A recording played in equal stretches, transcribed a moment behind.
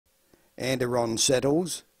Anderon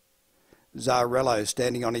settles. Zarello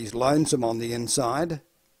standing on his lonesome on the inside.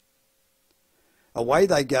 Away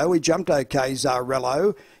they go. He jumped okay,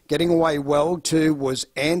 Zarello. Getting away well too was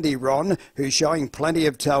Andy Ron, who's showing plenty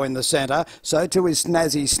of toe in the centre. So too is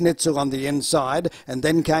Snazzy Snitzel on the inside. And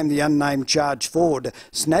then came the unnamed charge forward.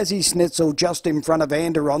 Snazzy Snitzel just in front of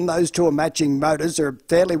Anderon. Those two are matching motors. They're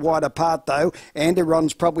fairly wide apart though.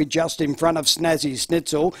 Anderon's probably just in front of Snazzy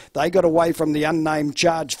Snitzel. They got away from the unnamed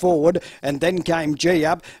charge forward. And then came G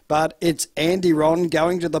up. But it's Andy Ron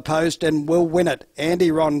going to the post and will win it.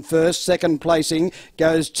 Andy Ron first. Second placing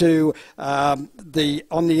goes to on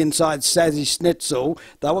the inside Snazzy Snitzel.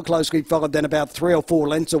 They were closely followed then about 3 or 4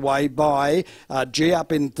 lengths away by G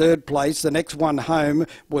up in third place. The next one home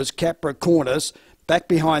was Capricornus. Back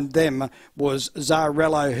behind them was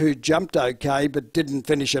Zarello, who jumped okay but didn't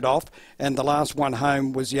finish it off. And the last one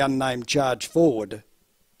home was the unnamed charge forward.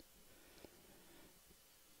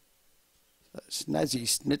 Snazzy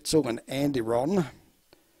Snitzel and Andy Ron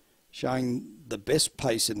showing the best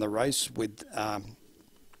pace in the race with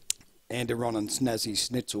Anderon and Snazzy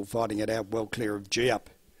Snitzel fighting it out well clear of G up,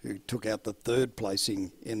 who took out the third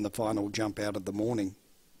placing in the final jump out of the morning.